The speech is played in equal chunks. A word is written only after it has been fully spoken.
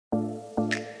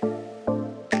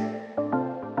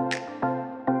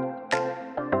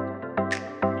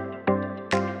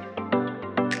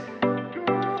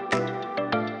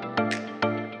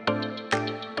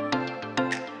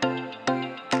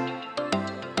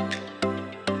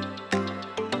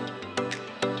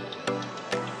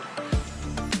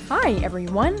Hi,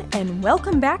 everyone, and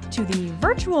welcome back to the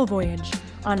Virtual Voyage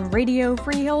on Radio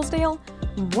Free Hillsdale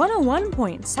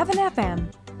 101.7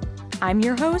 FM. I'm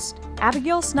your host,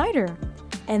 Abigail Snyder,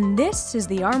 and this is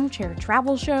the Armchair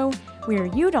Travel Show where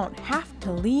you don't have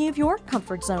to leave your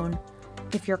comfort zone.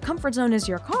 If your comfort zone is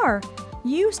your car,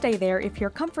 you stay there. If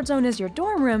your comfort zone is your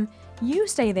dorm room, you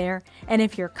stay there. And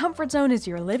if your comfort zone is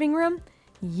your living room,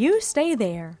 you stay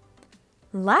there.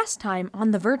 Last time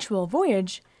on the Virtual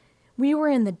Voyage, we were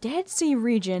in the Dead Sea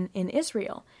region in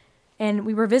Israel, and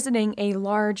we were visiting a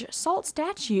large salt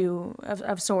statue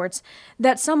of sorts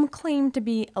that some claim to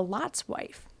be Lot's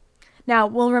wife. Now,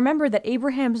 we'll remember that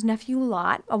Abraham's nephew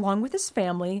Lot, along with his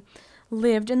family,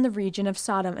 lived in the region of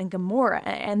Sodom and Gomorrah,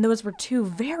 and those were two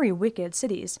very wicked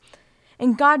cities.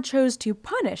 And God chose to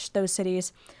punish those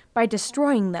cities by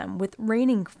destroying them with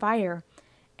raining fire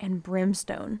and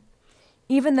brimstone.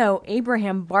 Even though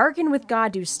Abraham bargained with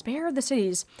God to spare the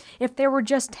cities, if there were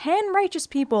just 10 righteous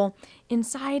people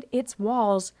inside its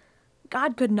walls,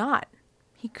 God could not.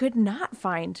 He could not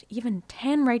find even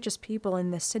 10 righteous people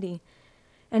in this city.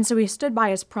 And so he stood by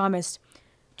his promise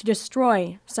to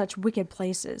destroy such wicked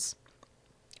places.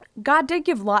 God did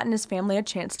give Lot and his family a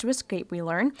chance to escape, we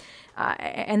learn,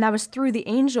 and that was through the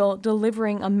angel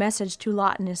delivering a message to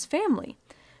Lot and his family.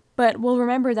 But we'll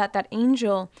remember that that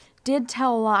angel did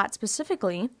tell Lot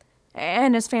specifically,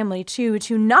 and his family too,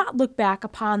 to not look back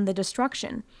upon the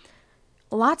destruction.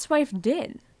 Lot's wife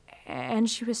did, and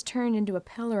she was turned into a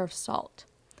pillar of salt.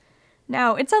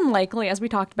 Now, it's unlikely, as we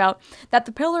talked about, that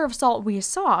the pillar of salt we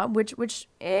saw, which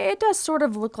it does sort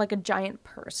of look like a giant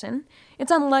person,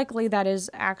 it's unlikely that is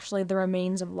actually the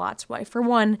remains of Lot's wife. For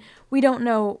one, we don't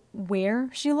know where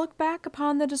she looked back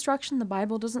upon the destruction, the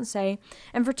Bible doesn't say.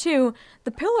 And for two,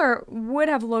 the pillar would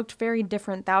have looked very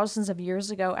different thousands of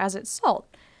years ago as it's salt,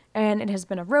 and it has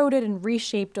been eroded and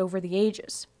reshaped over the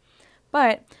ages.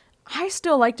 But I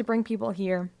still like to bring people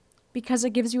here because it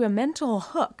gives you a mental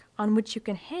hook on which you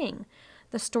can hang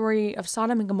the story of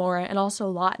Sodom and Gomorrah and also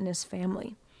Lot and his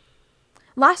family.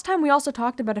 Last time we also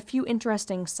talked about a few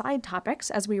interesting side topics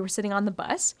as we were sitting on the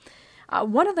bus,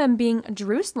 one of them being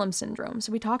Jerusalem syndrome.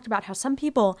 So we talked about how some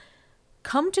people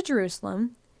come to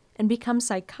Jerusalem and become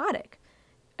psychotic,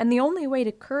 and the only way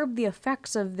to curb the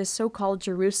effects of this so-called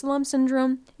Jerusalem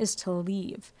syndrome is to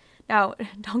leave. Now,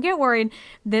 don't get worried,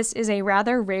 this is a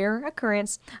rather rare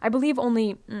occurrence. I believe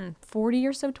only 40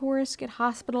 or so tourists get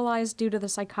hospitalized due to the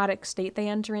psychotic state they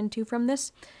enter into from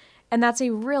this. And that's a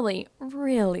really,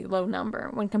 really low number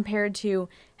when compared to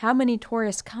how many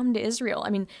tourists come to Israel. I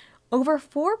mean, over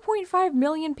 4.5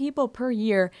 million people per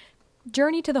year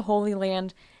journey to the Holy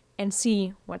Land and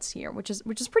see what's here, which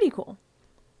is pretty cool.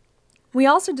 We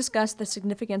also discussed the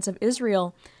significance of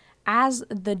Israel as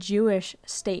the Jewish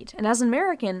state. And as an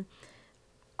American,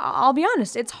 I'll be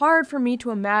honest, it's hard for me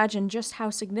to imagine just how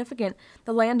significant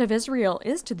the land of Israel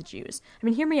is to the Jews. I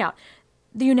mean, hear me out.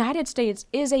 The United States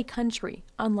is a country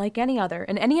unlike any other,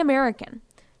 and any American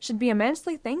should be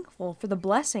immensely thankful for the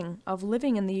blessing of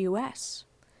living in the U.S.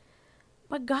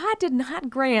 But God did not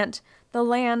grant the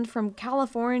land from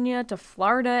California to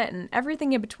Florida and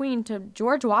everything in between to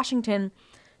George Washington,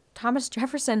 Thomas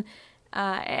Jefferson,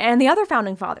 and the other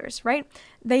founding fathers, right?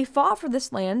 They fought for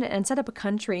this land and set up a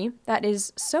country that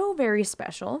is so very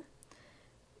special.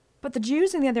 But the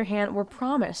Jews, on the other hand, were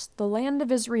promised the land of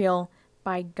Israel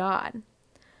by God.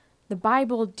 The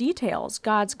Bible details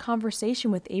God's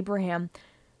conversation with Abraham,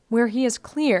 where he is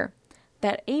clear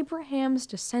that Abraham's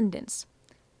descendants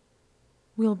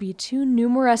will be too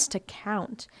numerous to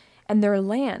count, and their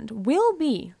land will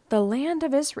be the land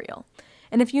of Israel.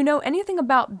 And if you know anything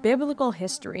about biblical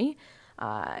history,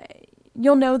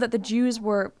 you'll know that the Jews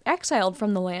were exiled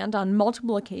from the land on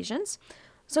multiple occasions.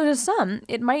 So to some,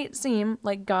 it might seem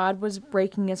like God was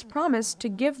breaking his promise to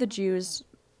give the Jews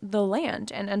the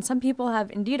land, and some people have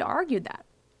indeed argued that.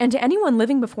 And to anyone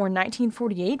living before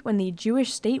 1948, when the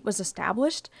Jewish state was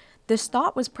established, this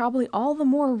thought was probably all the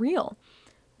more real.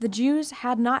 The Jews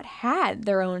had not had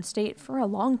their own state for a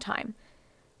long time.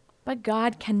 But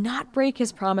God cannot break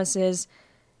his promises,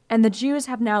 and the Jews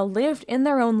have now lived in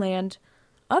their own land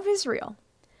of Israel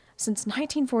since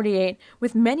 1948,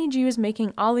 with many Jews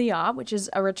making Aliyah, which is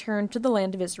a return to the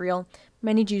land of Israel,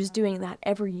 many Jews doing that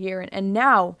every year. And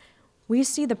now we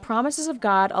see the promises of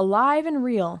God alive and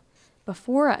real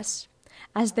before us,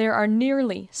 as there are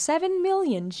nearly 7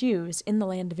 million Jews in the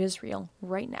land of Israel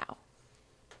right now.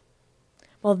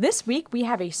 Well, this week we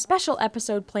have a special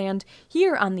episode planned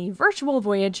here on the Virtual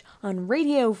Voyage on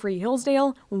Radio Free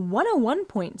Hillsdale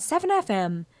 101.7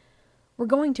 FM. We're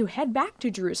going to head back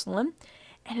to Jerusalem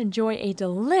and enjoy a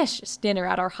delicious dinner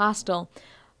at our hostel.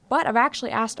 But I've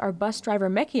actually asked our bus driver,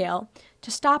 Mikhail, to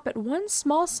stop at one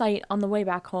small site on the way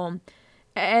back home.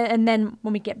 And then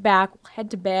when we get back, we'll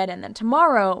head to bed. And then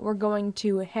tomorrow, we're going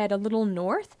to head a little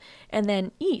north and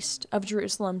then east of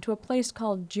Jerusalem to a place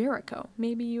called Jericho.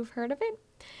 Maybe you've heard of it?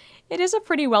 It is a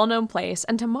pretty well-known place,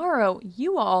 and tomorrow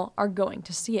you all are going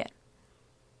to see it.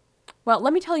 Well,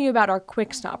 let me tell you about our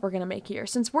quick stop we're going to make here.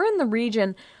 Since we're in the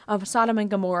region of Sodom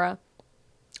and Gomorrah,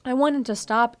 I wanted to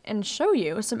stop and show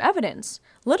you some evidence,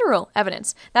 literal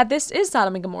evidence, that this is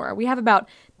Sodom and Gomorrah. We have about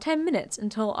 10 minutes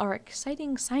until our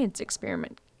exciting science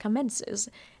experiment commences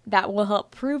that will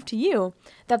help prove to you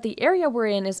that the area we're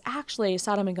in is actually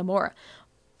Sodom and Gomorrah.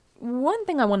 One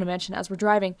thing I want to mention as we're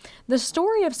driving, the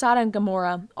story of Sodom and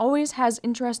Gomorrah always has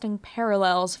interesting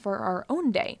parallels for our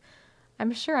own day.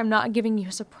 I'm sure I'm not giving you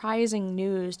surprising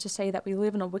news to say that we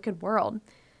live in a wicked world.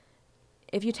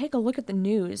 If you take a look at the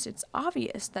news, it's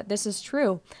obvious that this is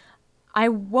true. I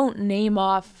won't name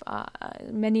off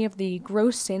many of the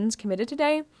gross sins committed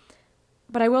today,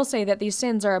 but I will say that these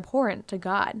sins are abhorrent to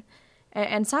God.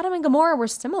 And Sodom and Gomorrah were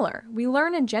similar. We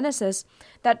learn in Genesis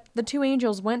that the two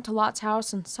angels went to Lot's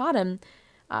house in Sodom,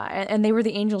 and they were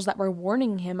the angels that were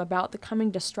warning him about the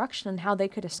coming destruction and how they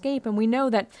could escape. And we know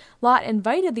that Lot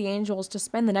invited the angels to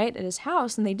spend the night at his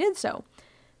house, and they did so.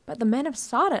 But the men of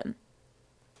Sodom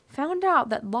found out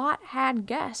that Lot had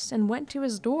guests and went to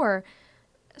his door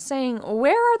saying,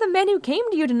 "Where are the men who came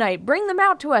to you tonight? Bring them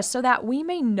out to us so that we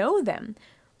may know them."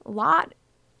 Lot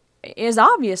is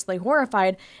obviously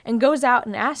horrified and goes out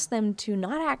and asks them to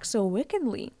not act so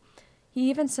wickedly. He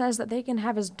even says that they can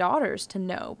have his daughters to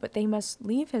know, but they must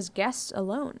leave his guests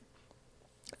alone.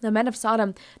 The men of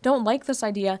Sodom don't like this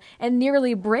idea and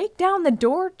nearly break down the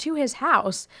door to his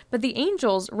house, but the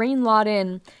angels rein Lot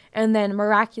in and then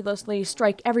miraculously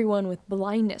strike everyone with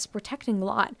blindness, protecting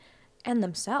Lot and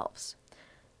themselves.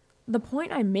 The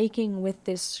point I'm making with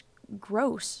this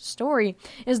gross story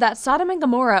is that Sodom and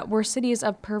Gomorrah were cities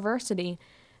of perversity.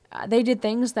 They did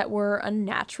things that were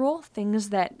unnatural, things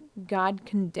that God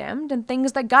condemned, and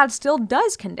things that God still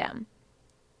does condemn.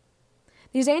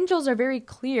 These angels are very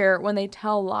clear when they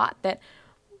tell Lot that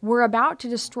we're about to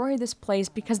destroy this place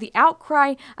because the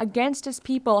outcry against his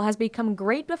people has become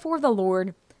great before the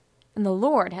Lord, and the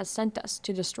Lord has sent us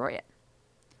to destroy it.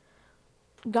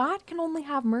 God can only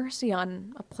have mercy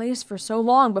on a place for so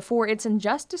long before its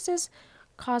injustices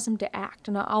cause him to act,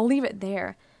 and I'll leave it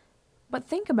there. But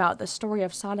think about the story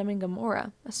of Sodom and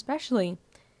Gomorrah, especially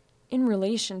in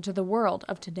relation to the world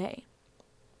of today.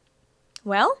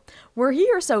 Well, we're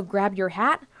here, so grab your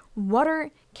hat,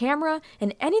 water, camera,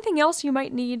 and anything else you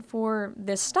might need for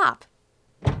this stop.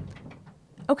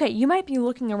 Okay, you might be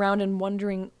looking around and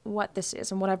wondering what this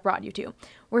is and what I've brought you to.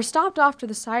 We're stopped off to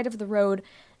the side of the road,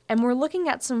 and we're looking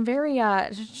at some very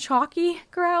chalky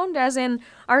ground, as in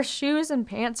our shoes and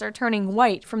pants are turning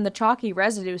white from the chalky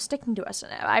residue sticking to us.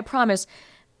 I promise,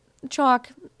 chalk,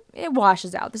 it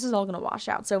washes out. This is all going to wash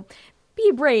out. So be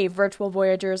brave, virtual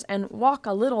voyagers, and walk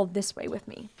a little this way with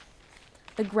me.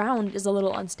 The ground is a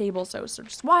little unstable, so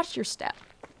just watch your step.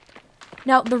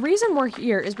 Now, the reason we're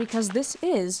here is because this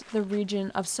is the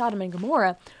region of Sodom and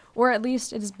Gomorrah, or at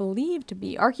least it is believed to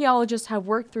be. Archaeologists have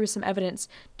worked through some evidence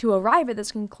to arrive at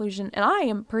this conclusion, and I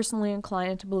am personally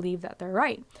inclined to believe that they're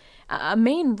right. A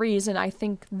main reason I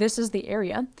think this is the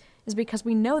area is because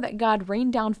we know that God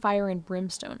rained down fire and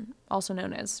brimstone, also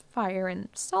known as fire and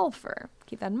sulfur.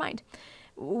 Keep that in mind.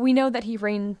 We know that he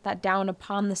rained that down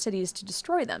upon the cities to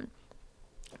destroy them.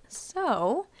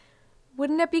 So,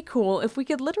 wouldn't it be cool if we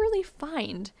could literally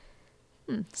find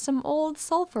some old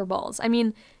sulfur balls? I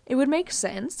mean, it would make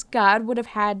sense. God would have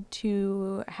had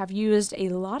to have used a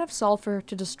lot of sulfur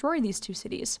to destroy these two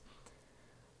cities.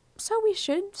 So we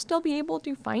should still be able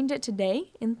to find it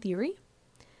today, in theory.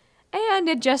 And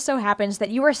it just so happens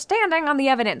that you are standing on the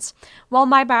evidence. While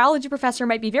my biology professor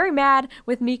might be very mad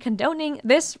with me condoning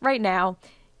this right now,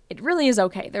 it really is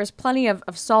okay. There's plenty of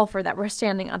sulfur that we're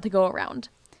standing on to go around.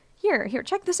 Here,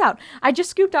 check this out. I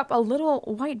just scooped up a little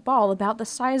white ball about the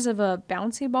size of a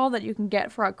bouncy ball that you can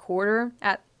get for $0.25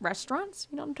 at restaurants.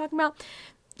 You know what I'm talking about?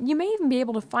 You may even be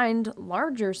able to find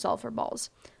larger sulfur balls.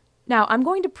 Now, I'm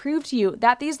going to prove to you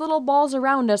that these little balls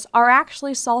around us are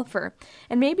actually sulfur.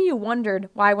 And maybe you wondered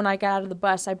why when I got out of the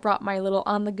bus I brought my little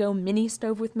on-the-go mini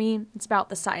stove with me. It's about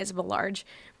the size of a large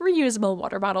reusable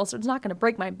water bottle, so it's not going to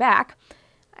break my back.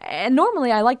 And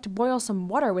normally I like to boil some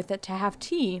water with it to have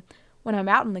tea when I'm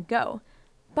out on the go.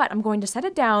 But I'm going to set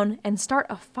it down and start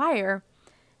a fire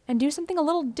and do something a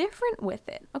little different with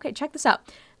it. Okay, check this out.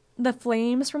 The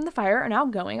flames from the fire are now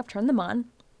going. I've turned them on.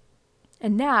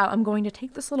 And now I'm going to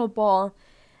take this little ball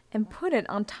and put it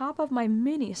on top of my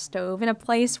mini stove in a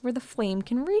place where the flame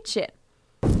can reach it.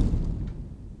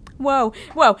 Whoa.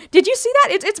 Did you see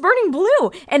that? It's burning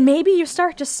blue. And maybe you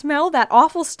start to smell that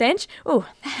awful stench. Ooh,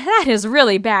 that is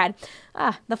really bad.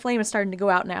 The flame is starting to go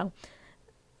out now.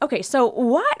 Okay, so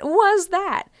what was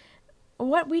that?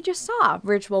 What we just saw,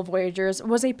 Virtual Voyagers,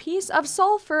 was a piece of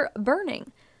sulfur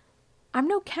burning. I'm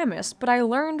no chemist, but I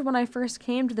learned when I first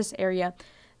came to this area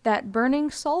that burning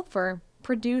sulfur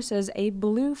produces a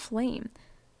blue flame.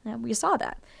 Now, we saw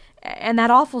that. And that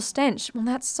awful stench, well,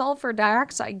 that's sulfur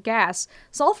dioxide gas.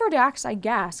 Sulfur dioxide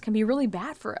gas can be really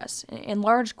bad for us, in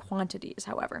large quantities,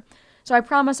 however. So I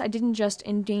promise I didn't just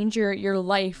endanger your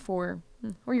life or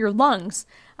your lungs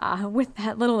with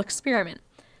that little experiment.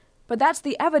 But that's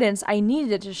the evidence I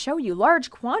needed to show you.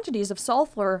 Large quantities of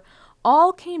sulfur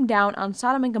all came down on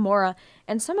Sodom and Gomorrah,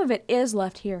 and some of it is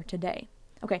left here today.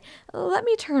 Okay, let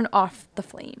me turn off the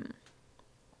flame.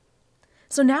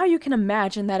 So now you can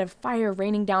imagine that if fire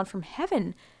raining down from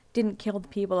heaven didn't kill the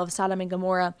people of Sodom and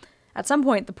Gomorrah, at some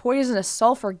point the poisonous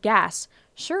sulfur gas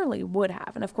surely would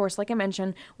have. And of course, like I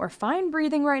mentioned, we're fine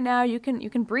breathing right now. You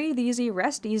can breathe easy,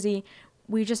 rest easy.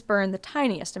 We just burn the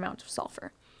tiniest amount of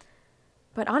sulfur.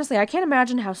 But honestly, I can't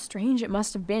imagine how strange it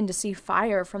must have been to see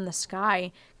fire from the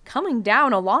sky coming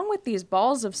down along with these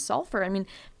balls of sulfur. I mean,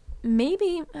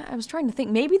 maybe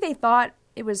they thought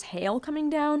it was hail coming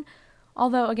down.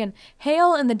 Although, again,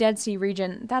 hail in the Dead Sea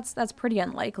region, that's pretty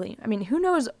unlikely. I mean, who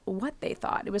knows what they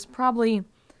thought? It was probably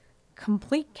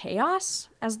complete chaos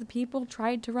as the people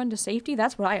tried to run to safety.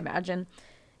 That's what I imagine.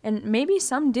 And maybe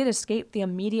some did escape the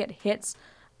immediate hits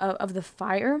of the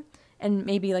fire, and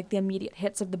maybe like the immediate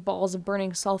hits of the balls of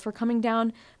burning sulfur coming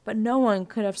down, but no one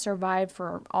could have survived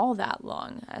for all that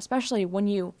long, especially when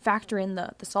you factor in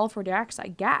the sulfur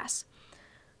dioxide gas.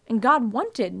 And God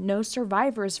wanted no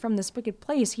survivors from this wicked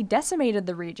place. He decimated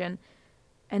the region,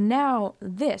 and now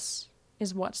this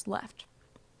is what's left.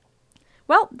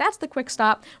 Well, that's the quick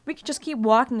stop. We could just keep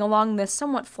walking along this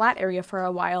somewhat flat area for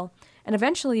a while, and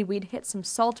eventually we'd hit some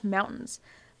salt mountains.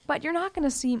 But you're not going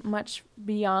to see much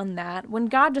beyond that. When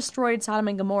God destroyed Sodom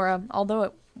and Gomorrah, although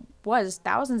it was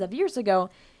thousands of years ago,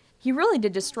 he really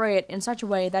did destroy it in such a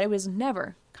way that it was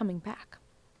never coming back.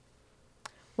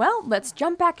 Well, let's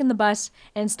jump back in the bus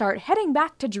and start heading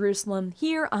back to Jerusalem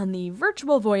here on the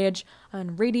Virtual Voyage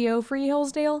on Radio Free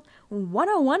Hillsdale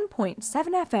 101.7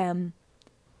 FM.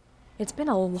 It's been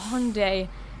a long day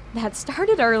that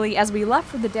started early as we left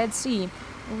for the Dead Sea,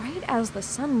 right as the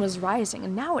sun was rising,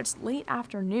 and now it's late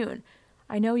afternoon.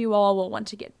 I know you all will want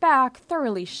to get back,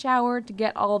 thoroughly showered to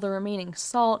get all the remaining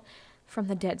salt from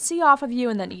the Dead Sea off of you,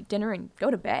 and then eat dinner and go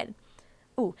to bed.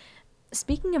 Oh,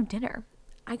 speaking of dinner,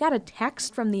 I got a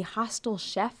text from the hostel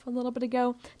chef a little bit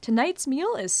ago. Tonight's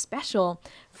meal is special.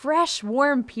 Fresh,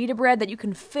 warm pita bread that you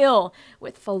can fill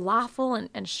with falafel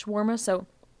and shawarma, so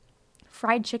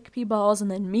fried chickpea balls and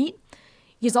then meat.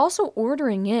 He's also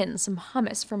ordering in some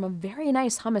hummus from a very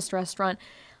nice hummus restaurant.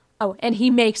 Oh, and he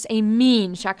makes a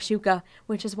mean shakshuka,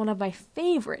 which is one of my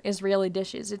favorite Israeli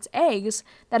dishes. It's eggs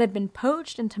that have been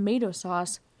poached in tomato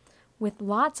sauce with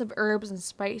lots of herbs and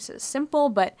spices. Simple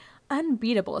but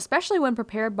unbeatable, especially when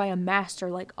prepared by a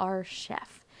master like our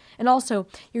chef. And also,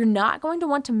 you're not going to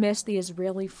want to miss the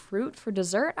Israeli fruit for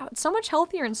dessert. Oh, it's so much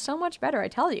healthier and so much better, I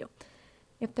tell you.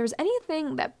 If there's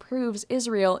anything that proves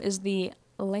Israel is the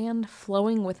land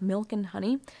flowing with milk and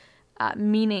honey,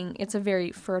 meaning it's a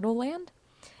very fertile land,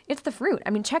 it's the fruit.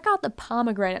 I mean, check out the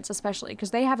pomegranates especially,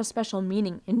 because they have a special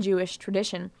meaning in Jewish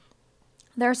tradition.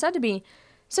 There are said to be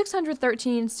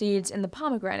 613 seeds in the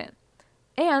pomegranate,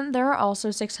 and there are also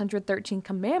 613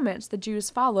 commandments the Jews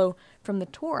follow from the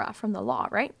Torah, from the law,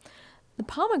 right? The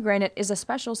pomegranate is a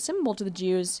special symbol to the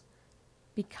Jews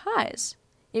because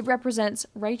it represents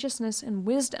righteousness and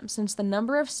wisdom, since the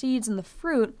number of seeds in the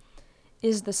fruit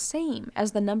is the same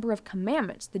as the number of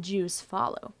commandments the Jews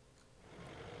follow.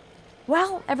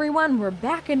 Well, everyone, we're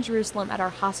back in Jerusalem at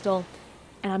our hostel,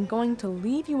 and I'm going to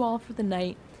leave you all for the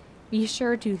night. Be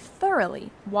sure to thoroughly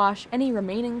wash any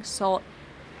remaining salt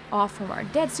off from our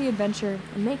Dead Sea adventure,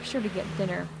 and make sure to get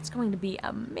dinner. It's going to be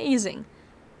amazing.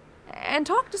 And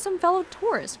talk to some fellow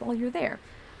tourists while you're there.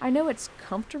 I know it's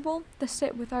comfortable to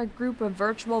sit with our group of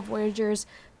virtual voyagers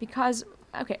because,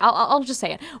 okay, I'll just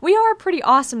say it. We are a pretty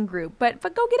awesome group, but go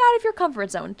get out of your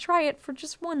comfort zone. Try it for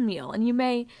just one meal, and you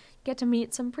may get to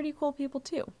meet some pretty cool people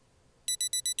too.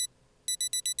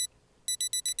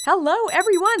 Hello,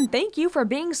 everyone. Thank you for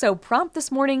being so prompt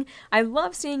this morning. I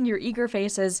love seeing your eager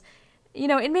faces. You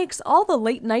know, it makes all the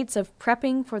late nights of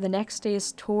prepping for the next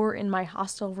day's tour in my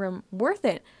hostel room worth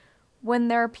it when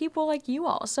there are people like you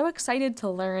all so excited to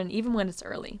learn even when it's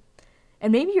early.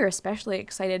 And maybe you're especially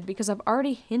excited because I've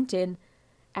already hinted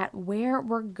at where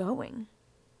we're going.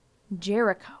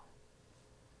 Jericho.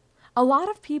 A lot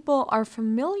of people are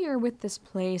familiar with this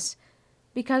place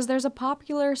because there's a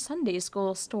popular Sunday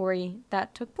school story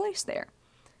that took place there.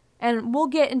 And we'll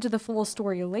get into the full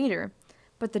story later,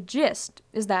 but the gist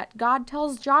is that God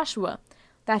tells Joshua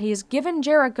that he has given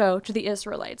Jericho to the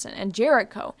Israelites, and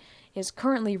Jericho is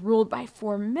currently ruled by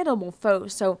formidable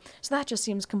foes, so that just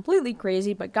seems completely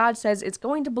crazy, but God says it's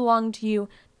going to belong to you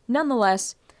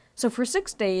nonetheless. So for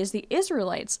 6 days, the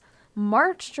Israelites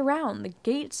marched around the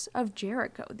gates of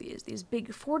Jericho, these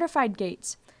big fortified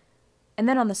gates. And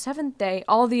then on the 7th day,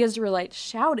 all the Israelites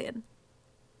shouted.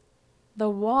 The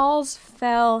walls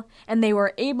fell, and they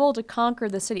were able to conquer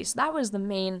the city. So that was the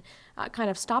main kind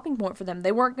of stopping point for them.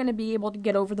 They weren't going to be able to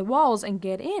get over the walls and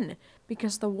get in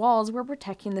because the walls were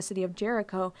protecting the city of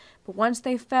Jericho. But once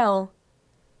they fell,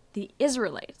 the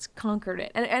Israelites conquered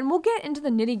it. And we'll get into the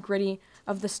nitty-gritty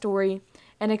of the story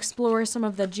and explore some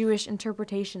of the Jewish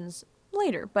interpretations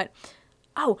later. But,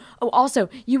 also,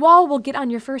 you all will get on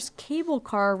your first cable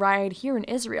car ride here in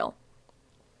Israel.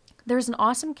 There's an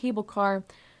awesome cable car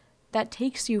that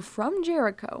takes you from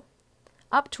Jericho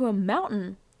up to a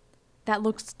mountain that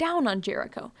looks down on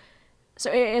Jericho.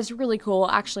 So it's really cool.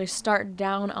 We'll actually start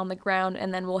down on the ground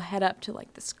and then we'll head up to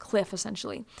like this cliff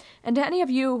essentially. And to any of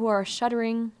you who are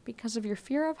shuddering because of your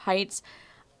fear of heights,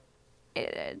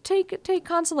 take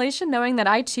consolation knowing that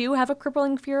I too have a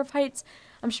crippling fear of heights.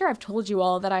 I'm sure I've told you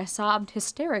all that I sobbed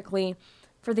hysterically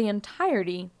for the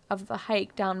entirety of the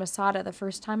hike down Masada the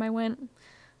first time I went.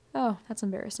 Oh, that's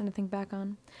embarrassing to think back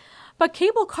on. But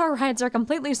cable car rides are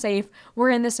completely safe.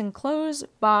 We're in this enclosed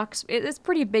box. It's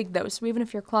pretty big though, so even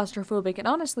if you're claustrophobic, it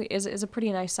honestly is a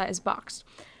pretty nice sized box.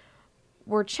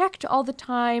 We're checked all the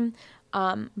time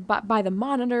by the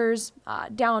monitors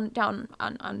down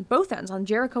on both ends, on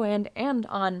Jericho end and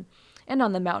on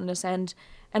the mountainous end.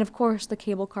 And of course, the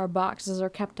cable car boxes are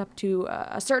kept up to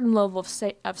a certain level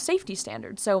of safety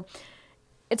standards. So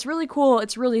it's really cool.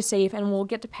 It's really safe, and we'll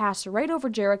get to pass right over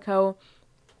Jericho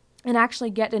and actually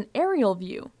get an aerial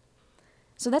view.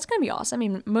 So that's going to be awesome. I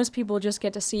mean, most people just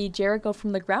get to see Jericho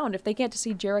from the ground if they get to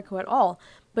see Jericho at all,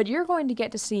 but you're going to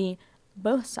get to see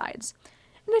both sides.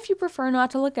 And if you prefer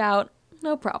not to look out,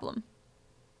 no problem.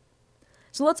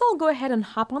 So let's all go ahead and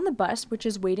hop on the bus, which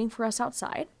is waiting for us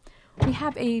outside. We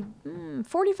have a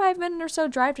 45-minute or so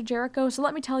drive to Jericho, so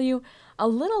let me tell you a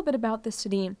little bit about the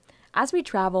city as we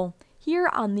travel here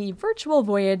on the Virtual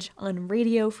Voyage on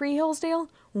Radio Free Hillsdale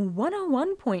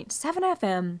 101.7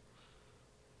 FM.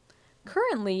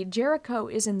 Currently, Jericho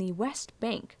is in the West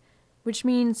Bank, which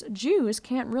means Jews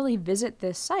can't really visit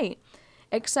this site,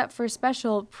 except for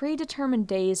special predetermined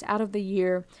days out of the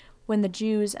year when the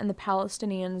Jews and the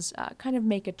Palestinians kind of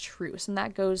make a truce, and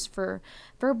that goes for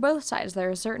both sides. There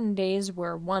are certain days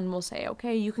where one will say,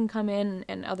 okay, you can come in,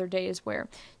 and other days where,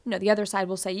 the other side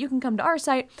will say, you can come to our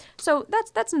site. So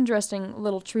that's an interesting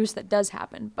little truce that does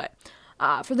happen, but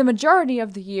for the majority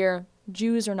of the year,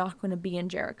 Jews are not going to be in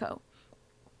Jericho.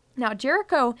 Now,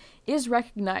 Jericho is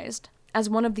recognized as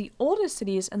one of the oldest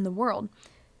cities in the world.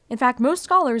 In fact, most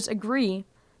scholars agree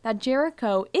that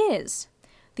Jericho is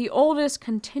the oldest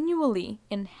continually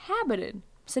inhabited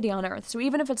city on earth. So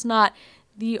even if it's not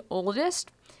the oldest,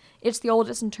 it's the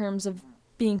oldest in terms of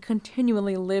being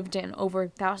continually lived in over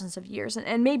thousands of years.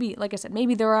 And maybe, like I said,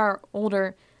 maybe there are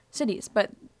older cities,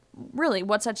 but really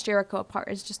what sets Jericho apart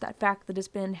is just that fact that it's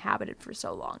been inhabited for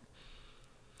so long.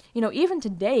 Even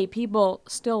today, people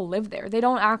still live there. They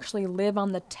don't actually live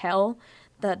on the tell,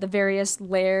 the various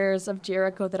layers of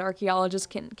Jericho that archaeologists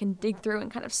can dig through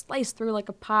and kind of slice through like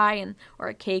a pie or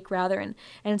a cake rather,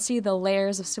 and see the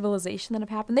layers of civilization that have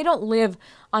happened. They don't live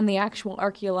on the actual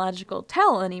archaeological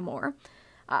tell anymore,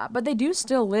 but they do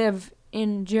still live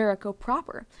in Jericho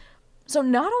proper. So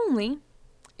not only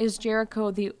is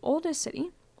Jericho the oldest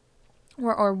city,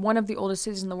 or one of the oldest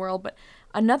cities in the world, but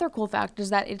another cool fact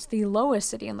is that it's the lowest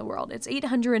city in the world. It's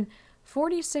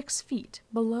 846 feet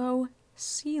below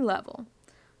sea level.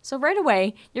 So right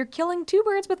away, you're killing two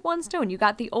birds with one stone. You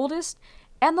got the oldest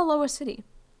and the lowest city.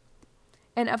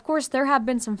 And of course, there have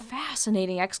been some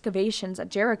fascinating excavations at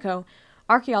Jericho.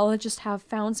 Archaeologists have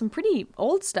found some pretty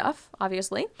old stuff,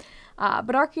 obviously,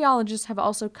 but archaeologists have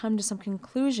also come to some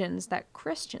conclusions that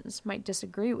Christians might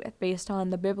disagree with based on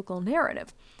the biblical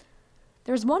narrative.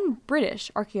 There's one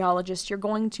British archaeologist you're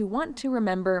going to want to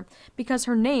remember because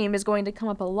her name is going to come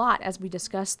up a lot as we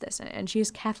discuss this, and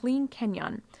she's Kathleen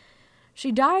Kenyon.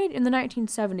 She died in the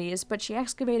 1970s, but she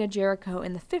excavated Jericho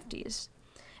in the 50s.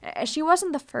 She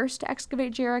wasn't the first to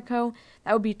excavate Jericho.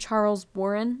 That would be Charles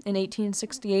Warren in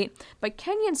 1868. But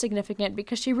Kenyon's significant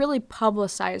because she really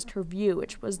publicized her view,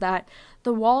 which was that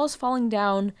the walls falling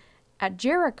down at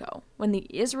Jericho, when the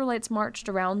Israelites marched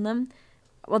around them,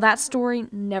 Well, that story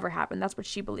never happened. That's what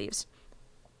she believes.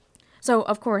 So,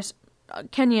 of course,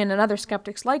 Kenyon and other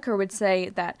skeptics like her would say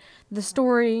that the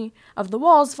story of the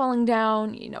walls falling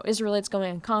down, Israelites going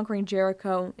and conquering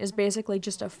Jericho, is basically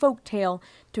just a folk tale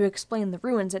to explain the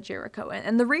ruins at Jericho.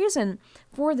 And the reason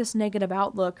for this negative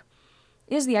outlook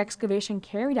is the excavation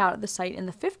carried out at the site in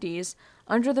the 50s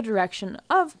under the direction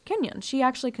of Kenyon. She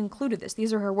actually concluded this.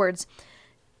 These are her words.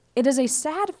 "It is a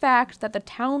sad fact that the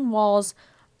town walls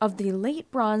of the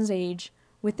late Bronze Age,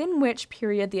 within which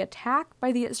period the attack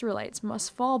by the Israelites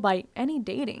must fall by any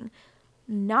dating,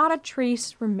 not a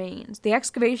trace remains. The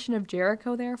excavation of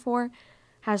Jericho, therefore,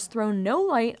 has thrown no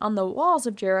light on the walls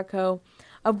of Jericho,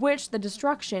 of which the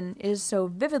destruction is so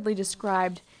vividly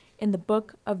described in the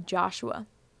book of Joshua."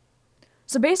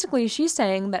 So basically, she's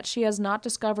saying that she has not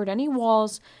discovered any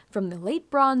walls from the late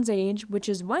Bronze Age, which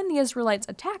is when the Israelites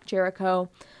attacked Jericho.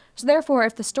 So therefore,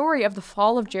 if the story of the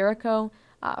fall of Jericho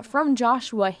from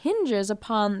Joshua hinges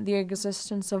upon the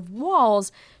existence of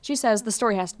walls, she says the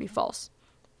story has to be false.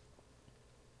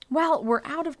 Well, we're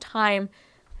out of time,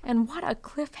 and what a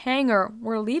cliffhanger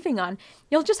we're leaving on.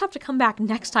 You'll just have to come back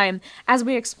next time as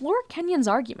we explore Kenyon's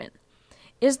argument.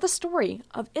 Is the story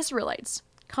of Israelites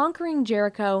conquering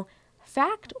Jericho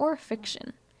fact or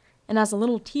fiction? And as a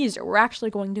little teaser, we're actually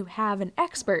going to have an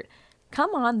expert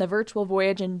come on the Virtual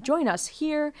Voyage and join us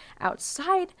here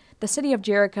outside the city of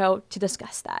Jericho to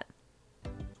discuss that.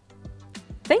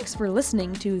 Thanks for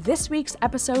listening to this week's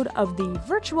episode of the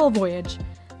Virtual Voyage,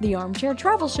 the armchair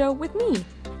travel show with me,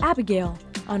 Abigail,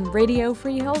 on Radio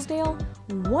Free Hillsdale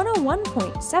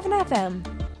 101.7 FM.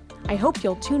 I hope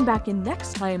you'll tune back in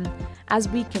next time as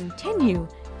we continue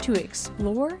to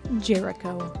explore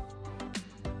Jericho.